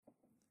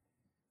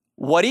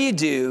What do you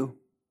do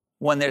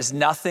when there's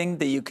nothing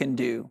that you can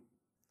do?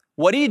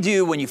 What do you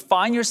do when you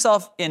find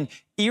yourself in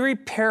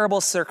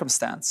irreparable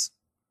circumstance?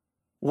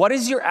 What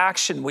is your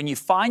action when you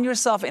find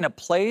yourself in a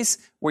place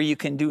where you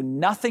can do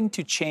nothing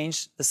to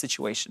change the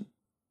situation?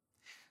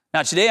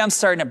 Now, today I'm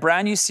starting a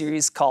brand new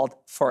series called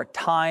For a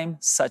Time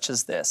Such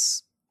as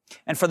This.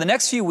 And for the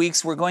next few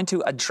weeks, we're going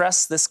to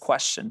address this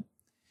question.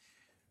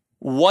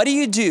 What do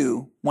you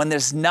do when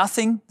there's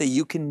nothing that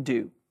you can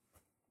do?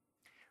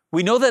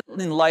 We know that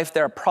in life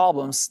there are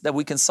problems that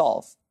we can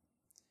solve,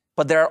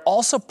 but there are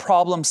also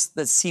problems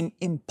that seem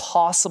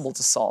impossible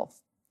to solve.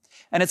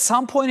 And at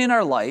some point in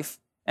our life,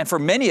 and for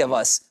many of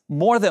us,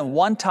 more than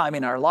one time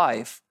in our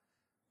life,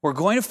 we're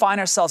going to find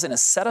ourselves in a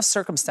set of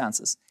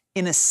circumstances,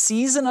 in a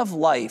season of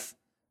life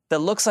that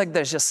looks like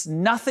there's just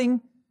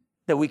nothing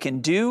that we can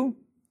do.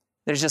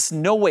 There's just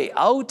no way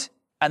out,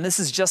 and this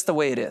is just the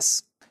way it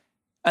is.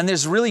 And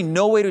there's really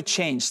no way to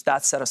change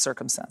that set of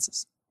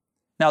circumstances.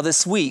 Now,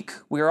 this week,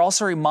 we are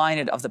also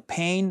reminded of the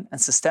pain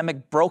and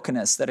systemic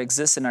brokenness that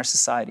exists in our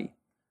society,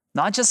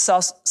 not just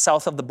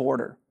south of the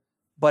border,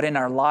 but in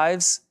our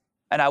lives,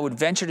 and I would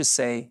venture to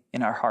say,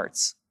 in our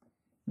hearts.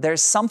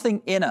 There's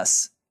something in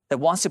us that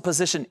wants to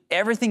position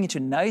everything into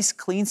nice,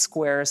 clean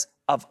squares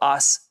of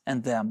us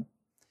and them.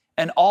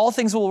 And all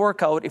things will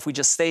work out if we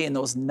just stay in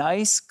those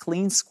nice,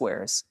 clean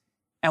squares.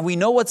 And we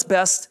know what's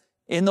best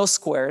in those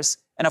squares.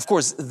 And of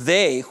course,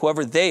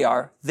 whoever they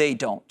are, they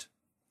don't.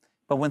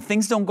 But when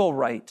things don't go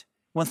right,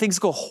 when things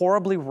go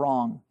horribly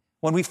wrong,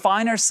 when we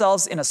find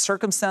ourselves in a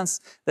circumstance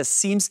that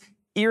seems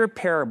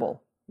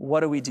irreparable,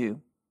 what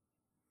do?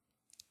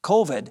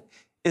 COVID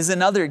is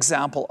another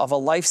example of a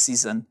life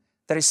season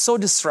that is so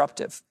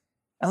disruptive.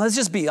 And let's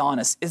just be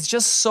honest, it's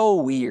just so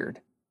weird.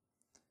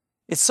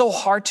 It's so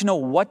hard to know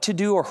what to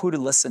do or who to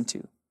listen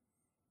to.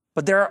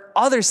 But there are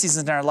other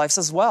seasons in our lives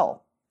as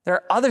well. There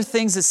are other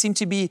things that seem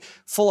to be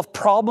full of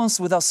problems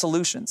without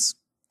solutions.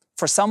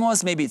 For some of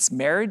us, maybe it's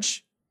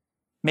marriage.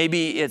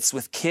 Maybe it's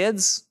with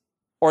kids,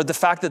 or the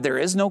fact that there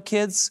is no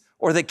kids,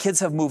 or the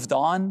kids have moved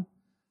on.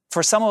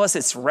 For some of us,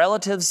 it's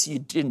relatives you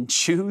didn't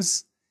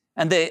choose,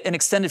 and an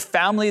extended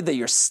family that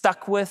you're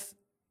stuck with.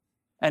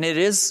 And it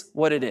is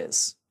what it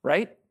is,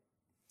 right?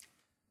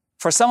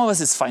 For some of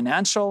us, it's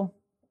financial.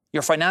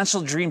 Your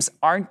financial dreams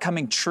aren't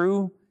coming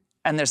true,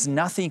 and there's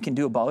nothing you can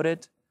do about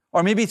it.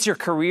 Or maybe it's your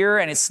career,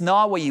 and it's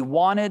not what you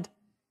wanted,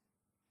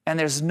 and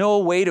there's no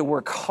way to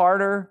work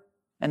harder,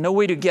 and no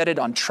way to get it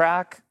on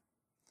track.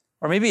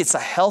 Or maybe it's a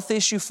health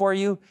issue for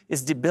you,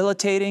 it's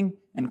debilitating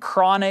and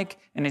chronic,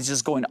 and it's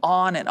just going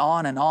on and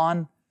on and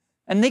on.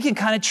 And they can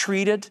kind of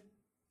treat it,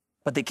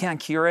 but they can't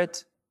cure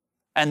it.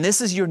 And this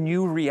is your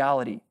new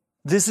reality.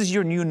 This is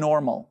your new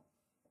normal.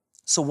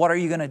 So what are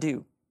you going to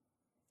do?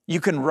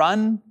 You can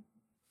run,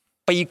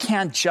 but you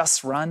can't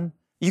just run.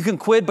 You can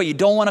quit, but you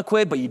don't want to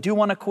quit, but you do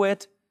want to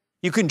quit.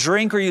 You can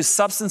drink or use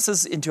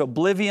substances into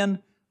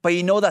oblivion, but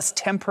you know that's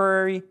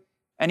temporary,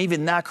 and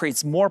even that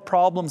creates more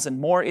problems and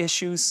more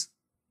issues.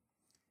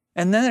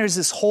 And then there's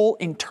this whole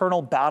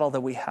internal battle that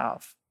we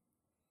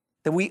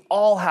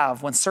all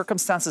have when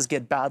circumstances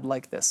get bad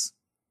like this.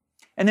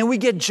 And then we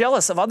get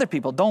jealous of other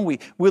people, don't we?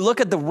 We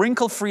look at the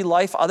wrinkle-free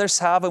life others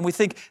have, and we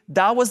think,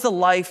 that was the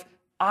life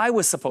I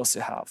was supposed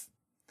to have.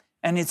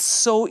 And it's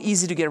so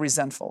easy to get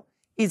resentful.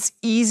 It's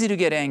easy to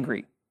get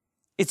angry.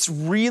 It's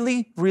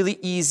really, really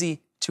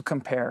easy to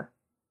compare.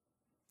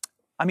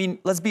 I mean,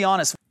 let's be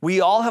honest.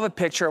 We all have a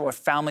picture of what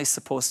family is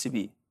supposed to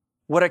be,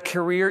 what a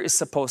career is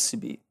supposed to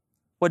be,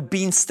 what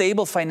being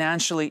stable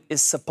financially is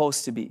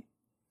supposed to be.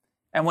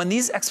 And when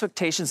these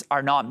expectations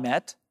are not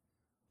met,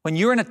 when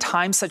you're in a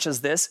time such as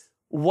this,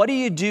 what do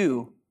you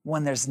do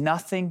when there's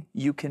nothing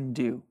you can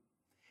do?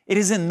 It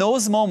is in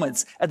those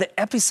moments, at the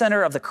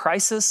epicenter of the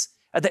crisis,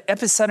 at the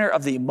epicenter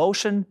of the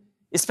emotion,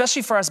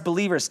 especially for us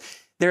believers,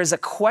 there is a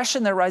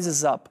question that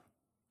rises up,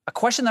 a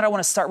question that I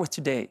want to start with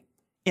today.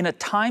 In a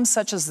time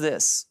such as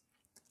this,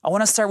 I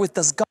want to start with,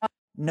 does God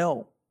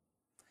know?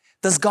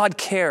 Does God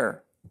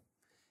care?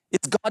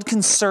 Is God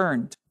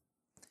concerned?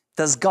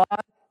 Does God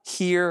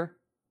hear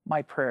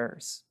my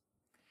prayers?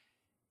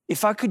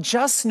 If I could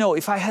just know,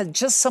 if I had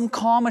just some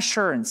calm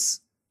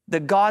assurance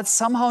that God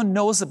somehow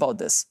knows about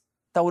this,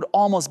 that would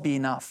almost be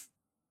enough.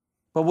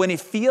 But when it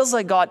feels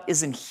like God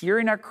isn't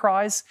hearing our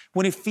cries,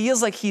 when it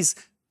feels like He's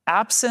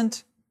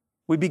absent,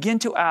 we begin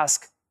to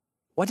ask,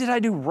 what did I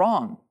do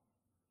wrong?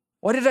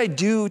 What did I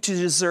do to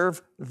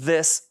deserve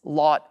this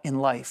lot in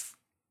life?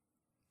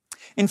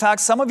 In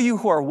fact, some of you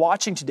who are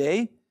watching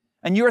today,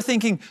 and you're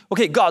thinking,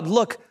 okay, God,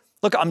 look,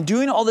 I'm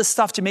doing all this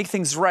stuff to make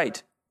things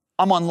right.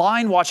 I'm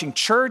online watching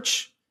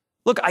church.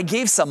 Look, I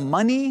gave some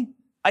money.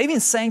 I even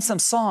sang some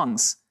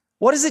songs.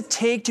 What does it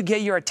take to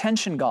get your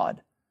attention,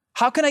 God?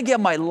 How can I get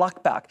my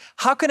luck back?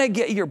 How can I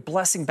get your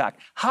blessing back?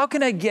 How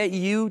can I get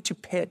you to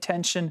pay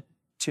attention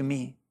to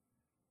me?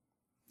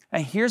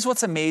 And here's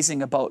what's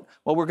amazing about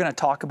what we're going to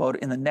talk about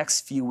in the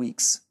next few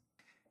weeks.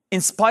 In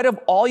spite of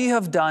all you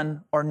have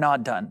done or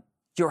not done,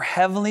 your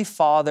Heavenly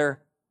Father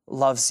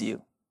loves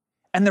you.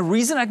 And the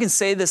reason I can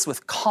say this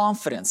with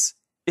confidence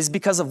is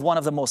because of one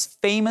of the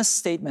most famous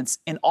statements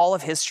in all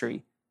of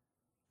history,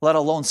 let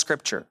alone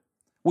scripture,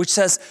 which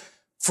says,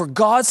 "For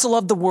God so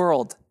loved the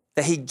world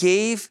that he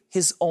gave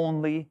his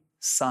only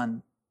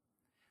son."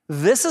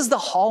 This is the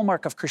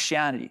hallmark of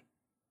Christianity.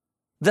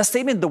 The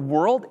statement, the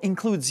world,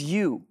 includes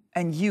you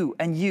and you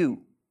and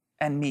you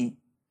and me.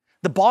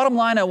 The bottom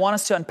line I want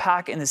us to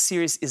unpack in this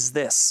series is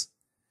this: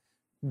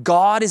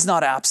 God is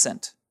not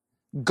absent.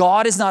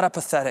 God is not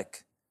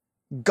apathetic.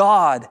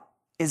 God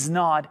is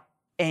not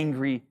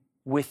angry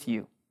with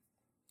you.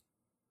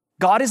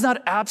 God is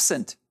not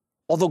absent,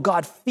 although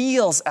God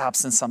feels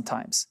absent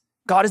sometimes.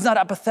 God is not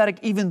apathetic,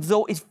 even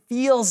though it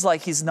feels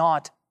like he's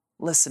not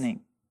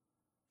listening.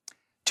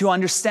 To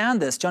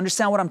understand this, to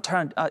understand what I'm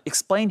trying to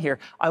explain here,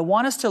 I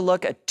want us to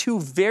look at two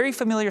very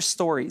familiar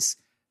stories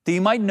that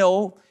you might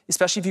know,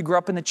 especially if you grew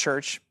up in the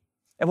church.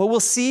 And what we'll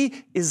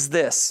see is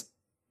this.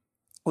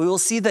 We will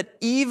see that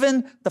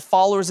even the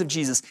followers of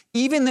Jesus,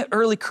 even the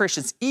early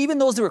Christians, even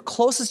those that were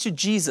closest to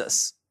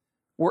Jesus,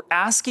 were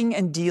asking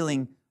and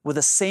dealing with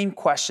the same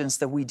questions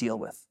that we deal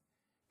with.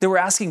 They were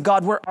asking,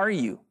 God, where are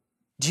you?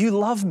 Do you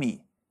love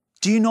me?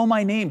 Do you know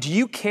my name? Do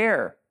you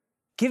care?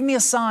 Give me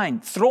a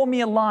sign. Throw me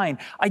a line.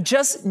 I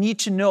just need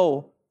to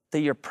know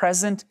that you're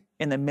present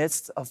in the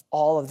midst of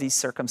all of these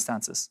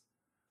circumstances.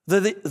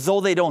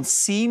 Though they don't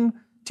seem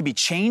to be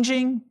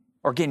changing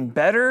or getting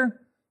better,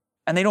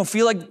 and they don't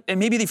feel like, and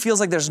maybe it feels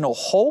like there's no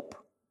hope.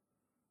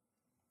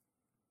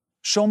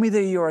 Show me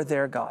that you are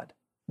there, God.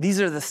 These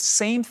are the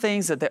same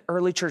things that the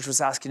early church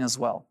was asking as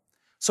well.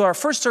 So our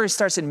first story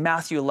starts in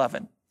Matthew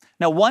 11.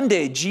 Now, one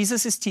day,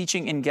 Jesus is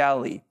teaching in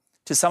Galilee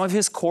to some of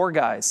his core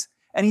guys,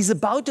 and he's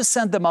about to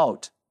send them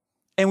out.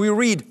 And we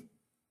read,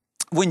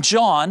 when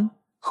John,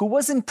 who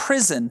was in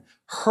prison,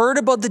 heard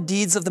about the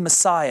deeds of the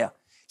Messiah,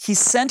 he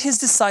sent his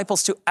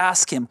disciples to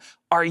ask him,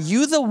 are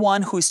you the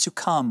one who is to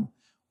come,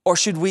 or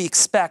should we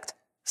expect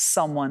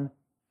someone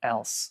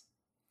else?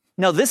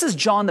 Now, this is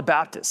John the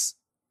Baptist.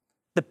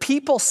 The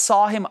people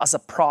saw him as a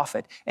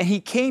prophet, and he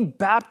came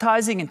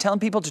baptizing and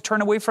telling people to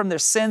turn away from their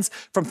sins,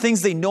 from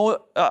things they know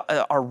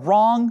are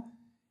wrong.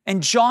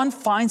 And John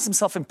finds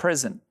himself in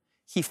prison.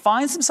 He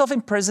finds himself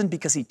in prison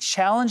because he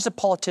challenged a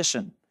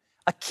politician,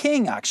 a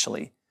king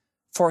actually,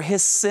 for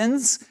his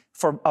sins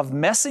of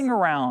messing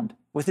around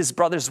with his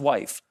brother's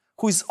wife,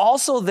 who's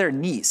also their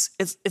niece.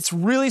 It's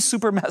really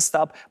super messed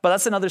up, but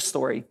that's another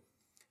story.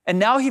 And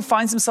now he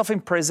finds himself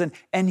in prison,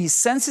 and he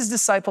sends his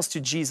disciples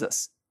to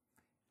Jesus.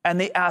 And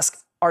they ask,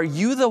 are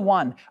you the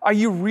one? Are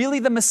you really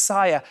the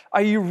Messiah?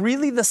 Are you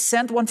really the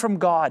sent one from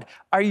God?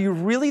 Are you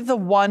really the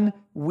one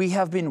we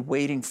have been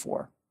waiting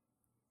for?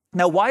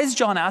 Now, why is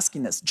John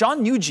asking this?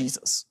 John knew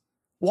Jesus.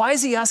 Why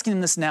is he asking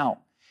him this now?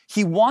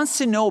 He wants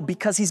to know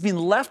because he's been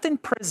left in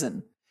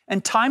prison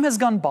and time has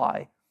gone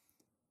by.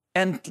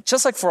 And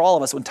just like for all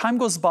of us, when time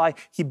goes by,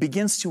 he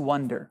begins to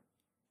wonder.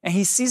 And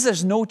he sees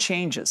there's no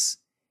changes.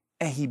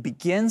 And he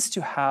begins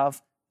to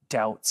have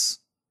doubts.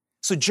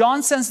 So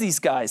John sends these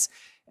guys,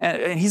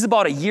 and he's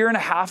about a year and a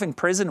half in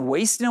prison,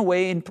 wasting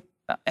away.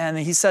 And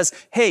he says,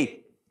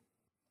 hey,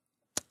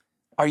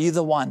 are you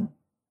the one?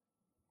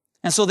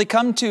 And so they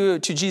come to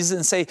Jesus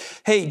and say,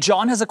 hey,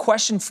 John has a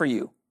question for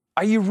you.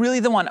 Are you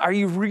really the one? Are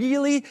you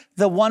really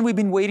the one we've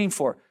been waiting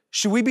for?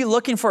 Should we be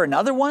looking for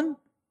another one?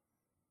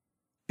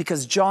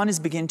 Because John is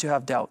beginning to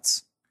have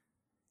doubts.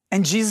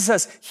 And Jesus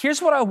says,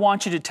 here's what I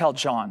want you to tell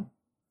John.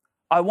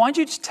 I want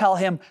you to tell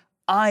him,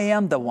 I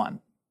am the one.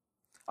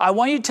 I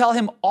want you to tell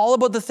him all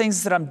about the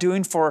things that I'm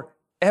doing for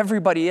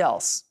everybody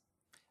else.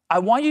 I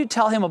want you to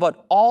tell him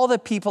about all the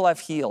people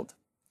I've healed.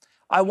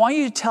 I want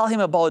you to tell him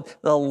about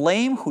the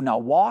lame who now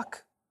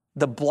walk,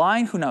 the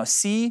blind who now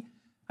see.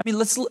 I mean,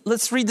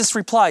 let's read this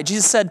reply.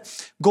 Jesus said,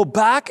 go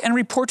back and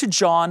report to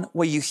John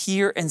what you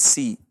hear and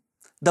see.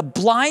 The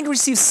blind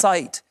receive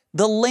sight.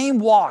 The lame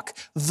walk.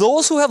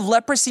 Those who have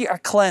leprosy are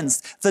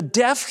cleansed. The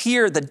deaf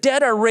hear. The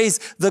dead are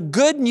raised. The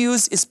good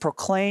news is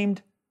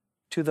proclaimed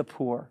to the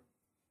poor.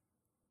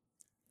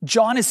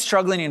 John is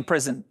struggling in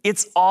prison.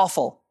 It's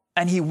awful,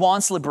 and he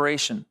wants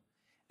liberation.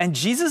 And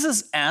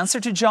Jesus' answer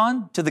to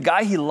John, to the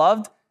guy he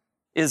loved,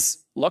 is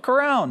look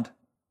around.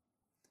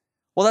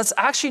 Well, that's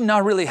actually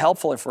not really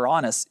helpful if we're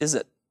honest, is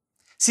it?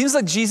 Seems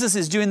like Jesus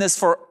is doing this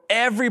for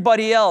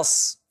everybody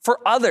else, for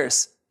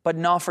others, but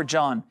not for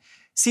John.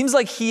 Seems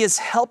like he is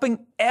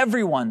helping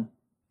everyone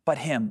but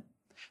him.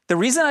 The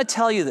reason I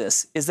tell you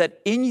this is that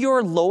in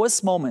your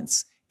lowest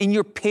moments, in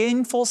your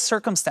painful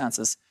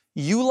circumstances,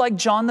 you, like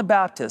John the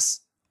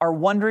Baptist, are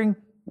wondering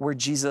where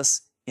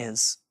Jesus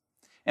is.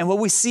 And what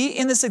we see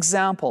in this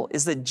example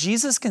is that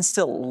Jesus can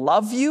still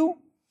love you,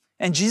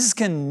 and Jesus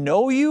can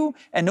know you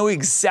and know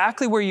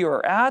exactly where you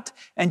are at,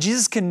 and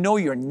Jesus can know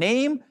your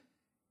name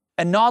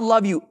and not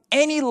love you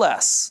any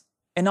less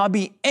and not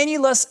be any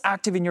less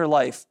active in your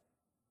life,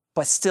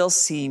 but still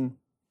seem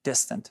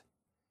distant,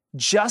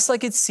 just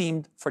like it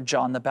seemed for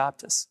John the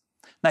Baptist.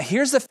 Now,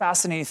 here's the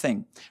fascinating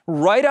thing.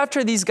 Right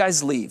after these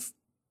guys leave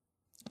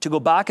to go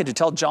back and to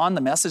tell John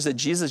the message that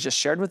Jesus just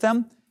shared with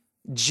them,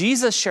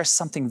 Jesus shares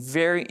something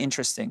very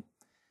interesting.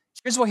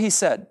 Here's what he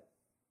said.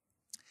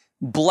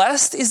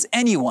 Blessed is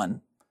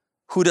anyone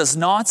who does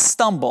not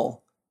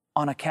stumble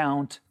on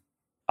account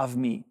of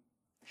me.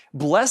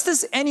 Blessed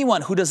is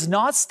anyone who does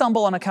not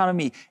stumble on account of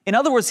me. In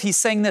other words, he's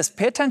saying this,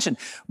 pay attention.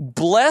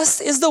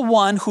 Blessed is the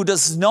one who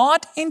does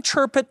not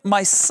interpret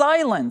my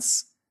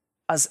silence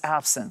as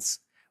absence.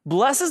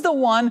 Blessed is the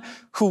one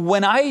who,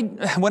 when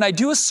I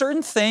do a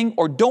certain thing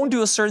or don't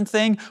do a certain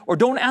thing or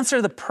don't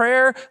answer the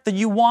prayer that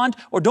you want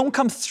or don't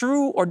come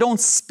through or don't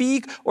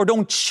speak or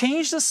don't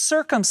change the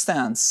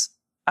circumstance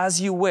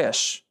as you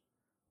wish.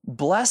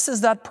 Blessed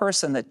is that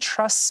person that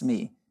trusts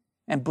me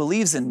and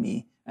believes in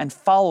me and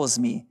follows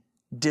me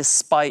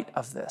despite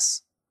of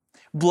this.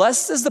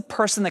 Blessed is the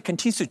person that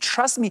continues to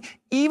trust me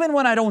even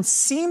when I don't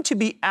seem to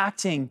be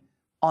acting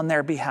on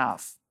their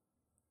behalf.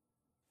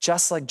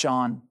 Just like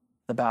John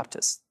the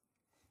Baptist.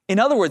 In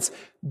other words,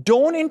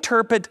 don't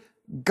interpret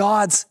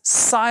God's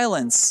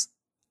silence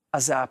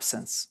as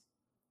absence.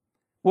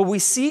 What we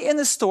see in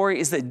the story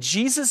is that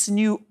Jesus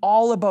knew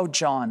all about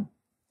John.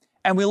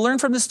 And we learn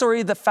from the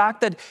story the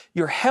fact that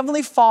your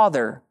heavenly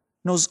Father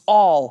knows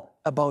all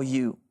about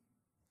you.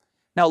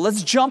 Now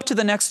let's jump to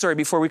the next story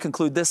before we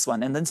conclude this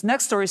one. And this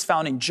next story is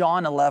found in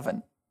John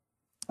 11.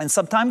 And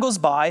some time goes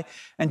by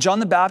and John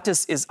the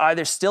Baptist is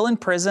either still in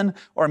prison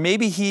or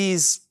maybe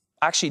he's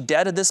actually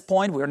dead at this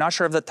point. We're not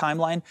sure of the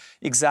timeline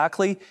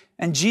exactly.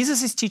 And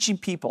Jesus is teaching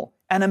people.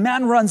 And a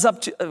man runs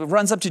up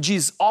to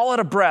Jesus all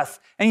out of breath.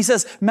 And he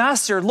says,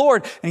 Master,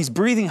 Lord, and he's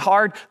breathing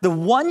hard, the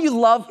one you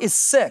love is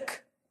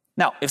sick.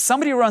 Now, if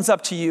somebody runs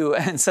up to you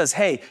and says,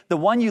 hey, the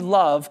one you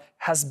love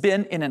has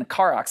been in a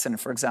car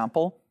accident, for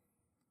example,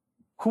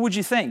 who would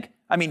you think?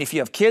 I mean, if you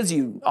have kids,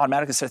 you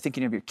automatically start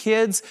thinking of your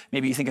kids.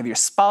 Maybe you think of your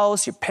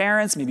spouse, your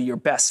parents, maybe your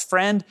best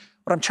friend.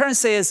 What I'm trying to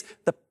say is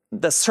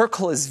the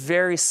circle is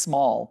very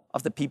small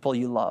of the people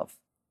you love.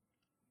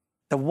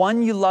 The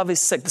one you love is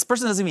sick. This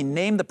person doesn't even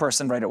name the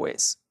person right away.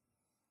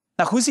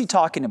 Now, who's he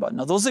talking about?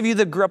 Now, those of you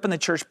that grew up in the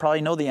church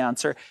probably know the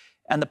answer.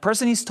 And the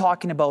person he's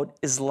talking about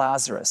is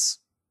Lazarus.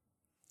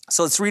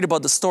 So let's read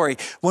about the story.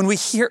 When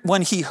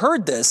he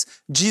heard this,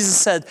 Jesus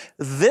said,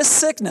 this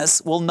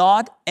sickness will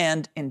not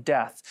end in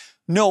death.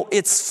 No,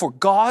 it's for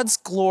God's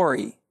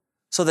glory,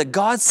 so that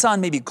God's Son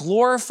may be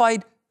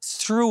glorified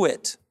through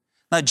it.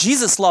 Now,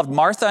 Jesus loved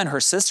Martha and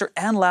her sister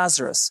and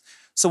Lazarus.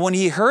 So when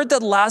he heard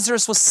that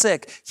Lazarus was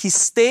sick, he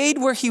stayed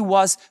where he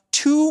was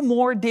 2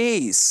 more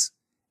days.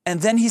 And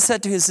then he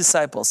said to his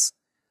disciples,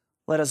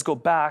 let us go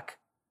back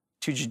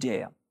to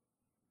Judea.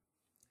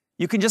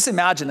 You can just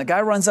imagine, the guy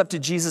runs up to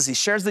Jesus, he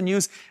shares the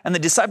news, and the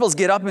disciples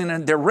get up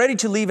and they're ready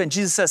to leave, and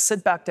Jesus says,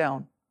 sit back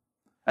down.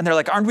 And they're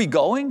like, aren't we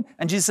going?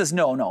 And Jesus says,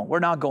 no, we're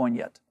not going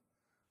yet.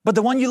 But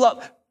the one you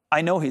love,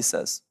 I know, he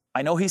says,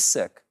 I know he's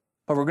sick,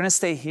 but we're going to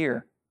stay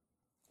here.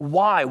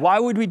 Why? Why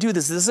would we do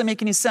this? This doesn't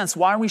make any sense.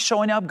 Why are we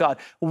showing up, God?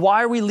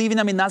 Why are we leaving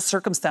them in that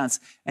circumstance?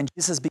 And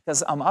Jesus says,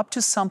 because I'm up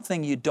to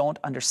something you don't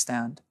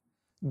understand.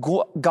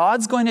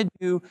 God's going to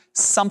do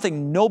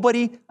something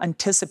nobody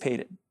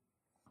anticipated.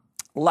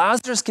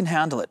 Lazarus can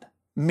handle it.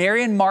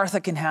 Mary and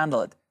Martha can handle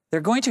it. They're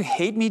going to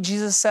hate me,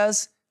 Jesus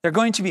says. They're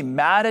going to be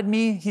mad at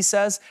me, he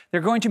says. They're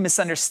going to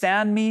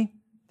misunderstand me.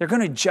 They're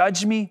going to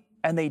judge me,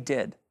 and they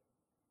did.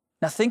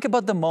 Now think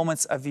about the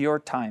moments of your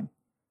time,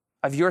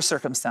 of your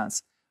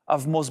circumstance,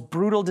 of most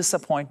brutal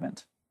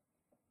disappointment.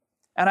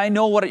 And I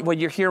know what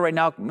you're here right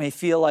now may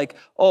feel like,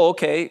 oh,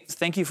 okay,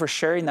 thank you for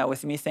sharing that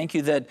with me. Thank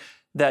you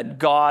that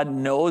God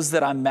knows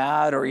that I'm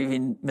mad or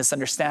even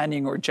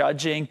misunderstanding or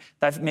judging.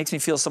 That makes me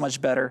feel so much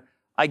better.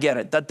 I get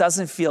it. That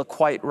doesn't feel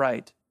quite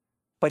right.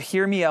 But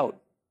hear me out.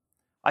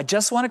 I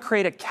just want to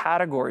create a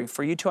category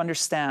for you to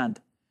understand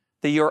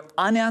that your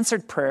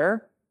unanswered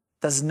prayer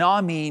does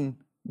not mean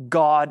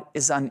God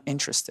is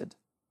uninterested.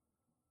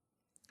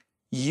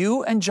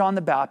 You and John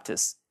the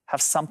Baptist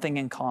have something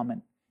in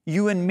common.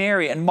 You and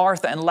Mary and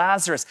Martha and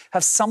Lazarus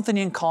have something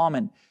in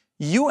common.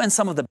 You and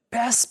some of the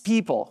best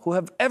people who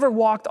have ever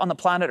walked on the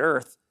planet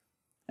Earth,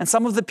 and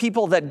some of the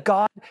people that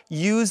God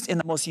used in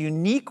the most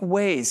unique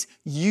ways,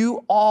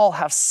 you all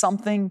have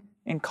something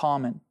in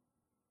common.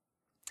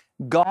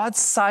 God's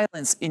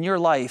silence in your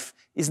life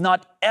is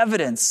not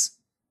evidence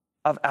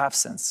of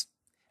absence.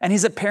 And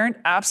his apparent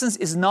absence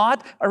is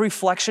not a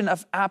reflection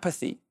of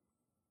apathy.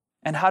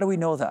 And how do we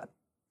know that?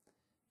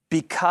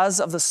 Because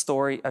of the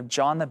story of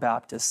John the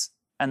Baptist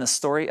and the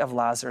story of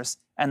Lazarus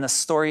and the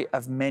story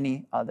of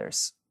many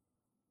others.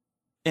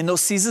 In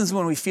those seasons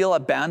when we feel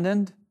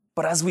abandoned,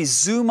 but as we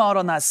zoom out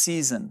on that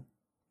season,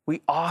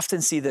 we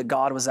often see that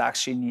God was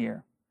actually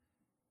near.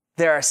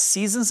 There are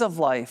seasons of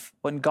life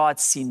when God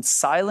seemed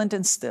silent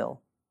and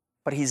still,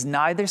 but he's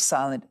neither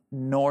silent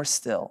nor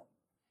still.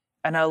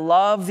 And I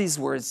love these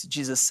words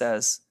Jesus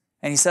says.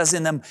 And he says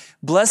in them,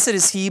 blessed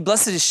is he,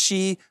 blessed is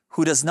she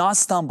who does not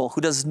stumble,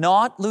 who does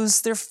not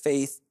lose their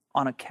faith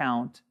on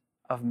account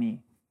of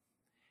me.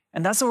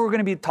 And that's what we're going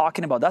to be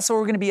talking about. That's what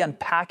we're going to be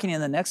unpacking in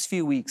the next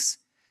few weeks.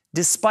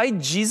 Despite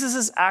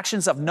Jesus'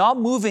 actions of not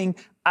moving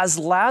as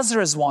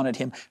Lazarus wanted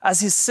him, as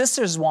his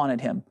sisters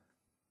wanted him,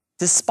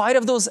 despite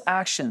of those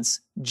actions,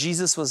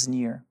 Jesus was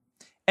near.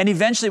 And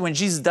eventually when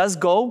Jesus does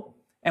go,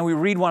 and we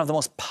read one of the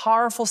most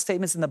powerful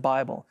statements in the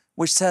Bible,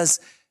 which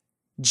says,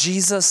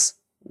 Jesus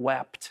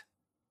wept.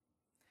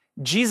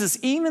 Jesus,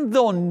 even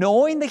though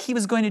knowing that he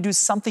was going to do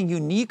something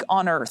unique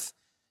on earth,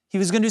 he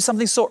was going to do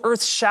something so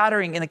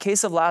earth-shattering in the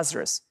case of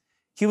Lazarus,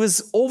 he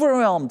was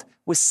overwhelmed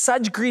with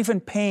such grief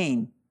and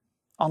pain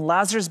on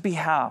Lazarus'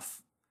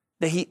 behalf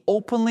that he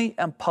openly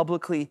and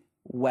publicly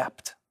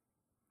wept.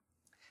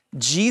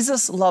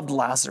 Jesus loved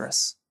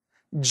Lazarus.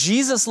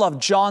 Jesus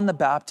loved John the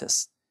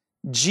Baptist.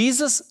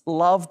 Jesus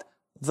loved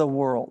the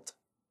world.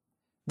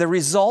 The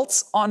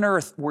results on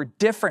earth were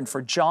different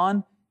for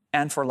John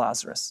and for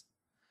Lazarus.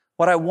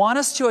 What I want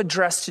us to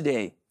address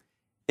today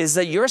is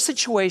that your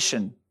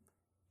situation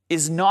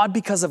is not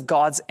because of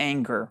God's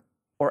anger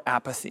or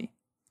apathy.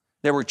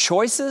 There were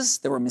choices,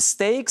 there were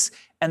mistakes,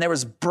 and there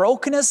was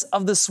brokenness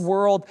of this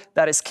world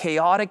that is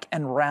chaotic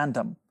and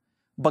random.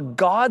 But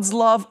God's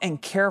love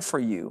and care for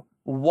you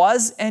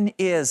was and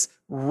is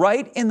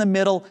right in the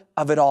middle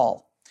of it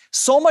all.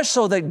 So much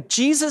so that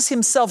Jesus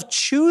himself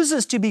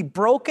chooses to be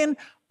broken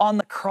on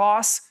the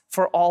cross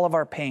for all of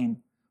our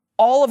pain,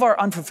 all of our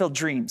unfulfilled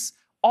dreams,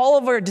 all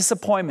of our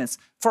disappointments,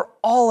 for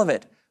all of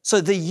it,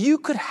 so that you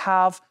could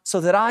have,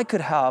 so that I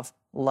could have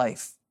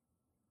life.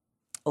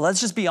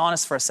 Let's just be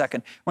honest for a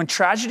second. When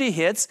tragedy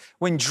hits,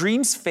 when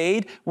dreams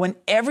fade, when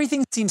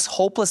everything seems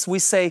hopeless, we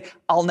say,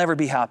 I'll never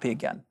be happy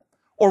again.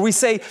 Or we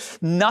say,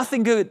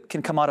 nothing good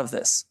can come out of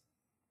this.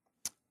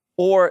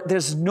 Or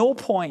there's no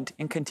point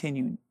in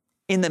continuing.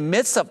 In the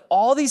midst of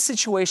all these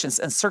situations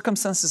and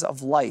circumstances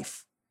of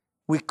life,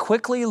 we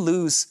quickly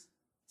lose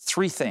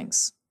three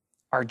things: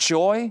 our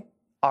joy,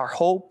 our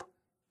hope,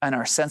 and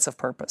our sense of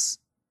purpose.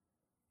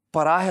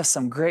 But I have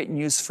some great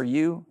news for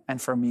you and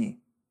for me.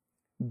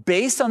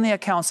 Based on the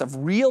accounts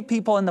of real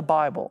people in the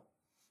Bible,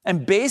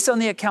 and based on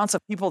the accounts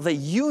of people that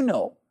you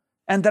know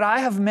and that I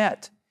have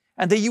met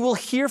and that you will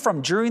hear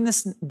from during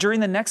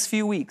the next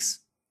few weeks,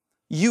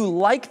 you,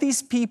 like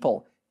these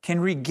people, can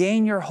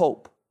regain your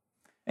hope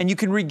and you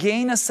can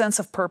regain a sense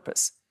of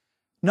purpose.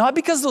 Not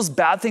because those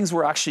bad things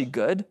were actually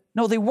good.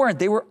 No, they weren't.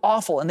 They were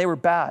awful and they were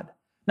bad.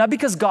 Not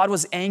because God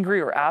was angry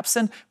or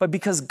absent, but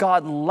because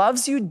God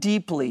loves you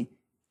deeply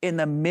in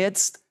the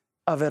midst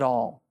of it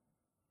all.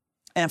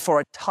 And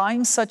for a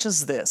time such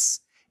as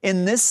this,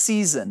 in this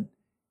season,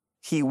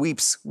 he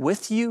weeps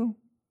with you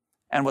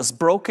and was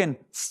broken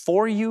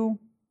for you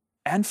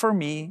and for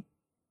me.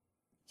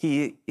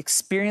 He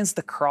experienced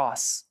the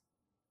cross.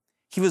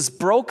 He was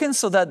broken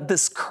so that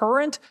this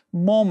current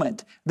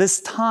moment, this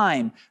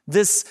time,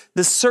 this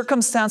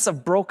circumstance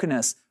of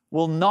brokenness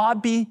will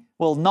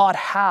not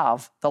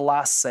have the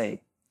last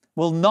say,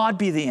 will not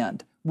be the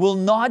end, will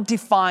not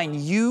define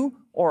you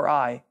or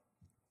I.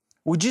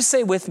 Would you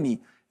say with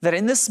me that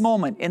in this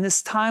moment, in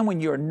this time when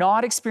you're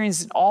not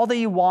experiencing all that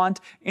you want,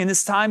 in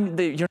this time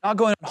that you're not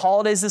going on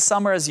holidays this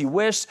summer as you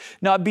wished,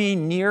 not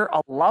being near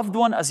a loved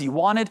one as you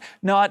wanted,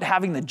 not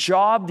having the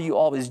job that you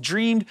always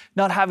dreamed,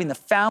 not having the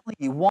family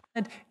you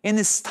wanted, in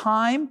this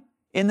time,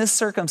 in this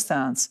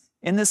circumstance,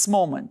 in this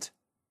moment,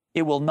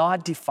 it will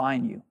not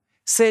define you.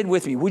 Say it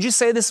with me. Would you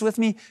say this with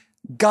me?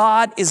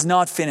 God is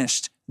not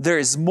finished. There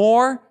is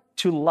more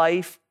to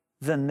life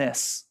than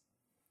this.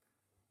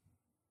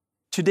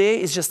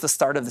 Today is just the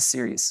start of the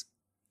series.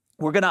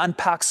 We're going to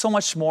unpack so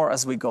much more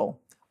as we go.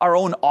 Our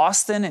own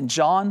Austin and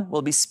John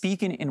will be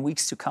speaking in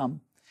weeks to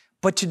come.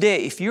 But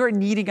today, if you're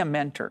needing a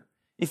mentor,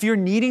 if you're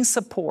needing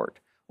support,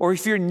 or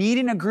if you're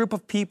needing a group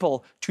of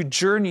people to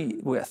journey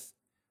with,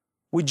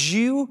 would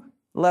you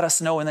let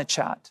us know in the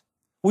chat?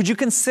 Would you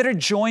consider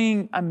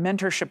joining a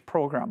mentorship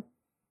program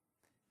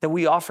that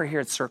we offer here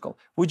at Circle?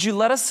 Would you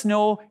let us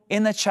know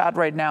in the chat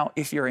right now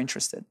if you're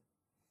interested?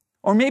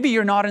 Or maybe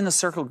you're not in the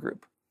Circle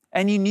group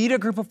and you need a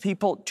group of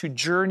people to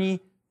journey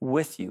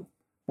with you.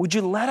 Would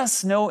you let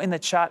us know in the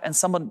chat, and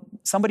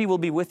somebody will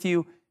be with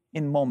you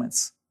in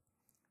moments.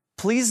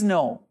 Please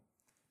know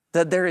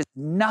that there is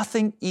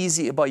nothing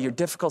easy about your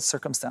difficult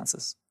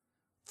circumstances.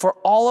 For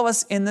all of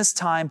us in this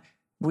time,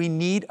 we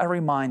need a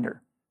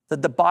reminder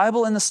that the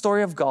Bible and the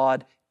story of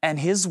God and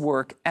his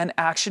work and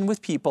action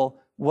with people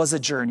was a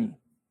journey.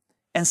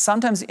 And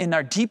sometimes in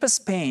our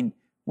deepest pain,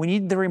 we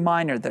need the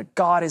reminder that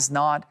God is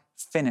not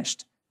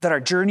finished, that our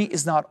journey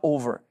is not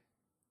over.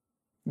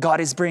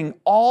 God is bringing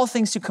all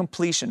things to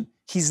completion.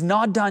 He's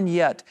not done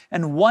yet.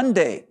 And one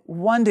day,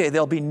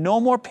 there'll be no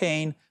more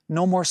pain,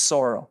 no more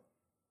sorrow.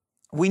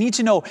 We need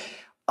to know,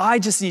 I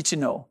just need to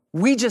know,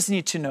 we just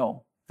need to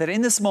know that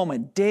in this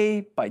moment,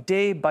 day by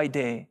day by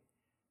day,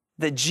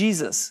 that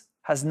Jesus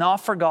has not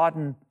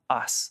forgotten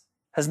us,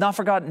 has not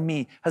forgotten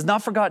me, has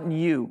not forgotten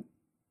you,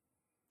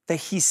 that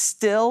he's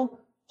still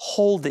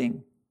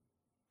holding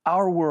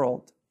our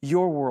world,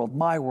 your world,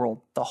 my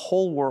world, the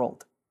whole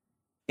world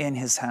in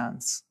his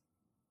hands.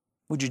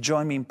 Would you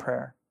join me in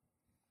prayer?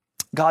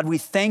 God, we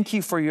thank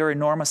you for your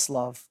enormous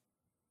love.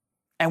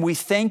 And we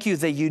thank you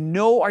that you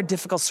know our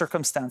difficult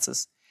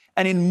circumstances.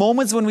 And in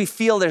moments when we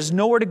feel there's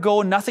nowhere to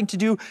go, nothing to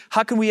do,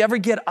 how can we ever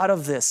get out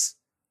of this?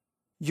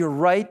 You're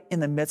right in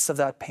the midst of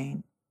that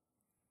pain.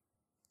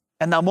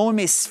 And that moment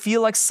may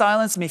feel like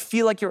silence, may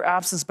feel like your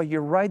absence, but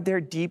you're right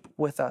there deep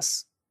with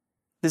us.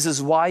 This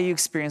is why you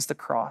experienced the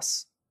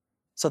cross,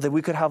 so that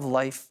we could have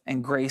life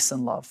and grace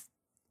and love.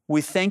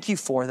 We thank you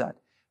for that.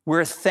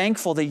 We're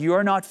thankful that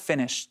you're not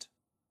finished,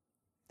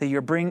 that you're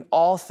bringing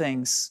all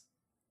things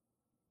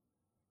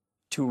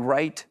to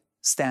right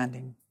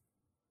standing.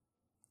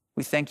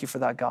 We thank you for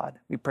that, God.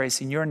 We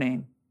praise in your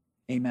name.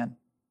 Amen.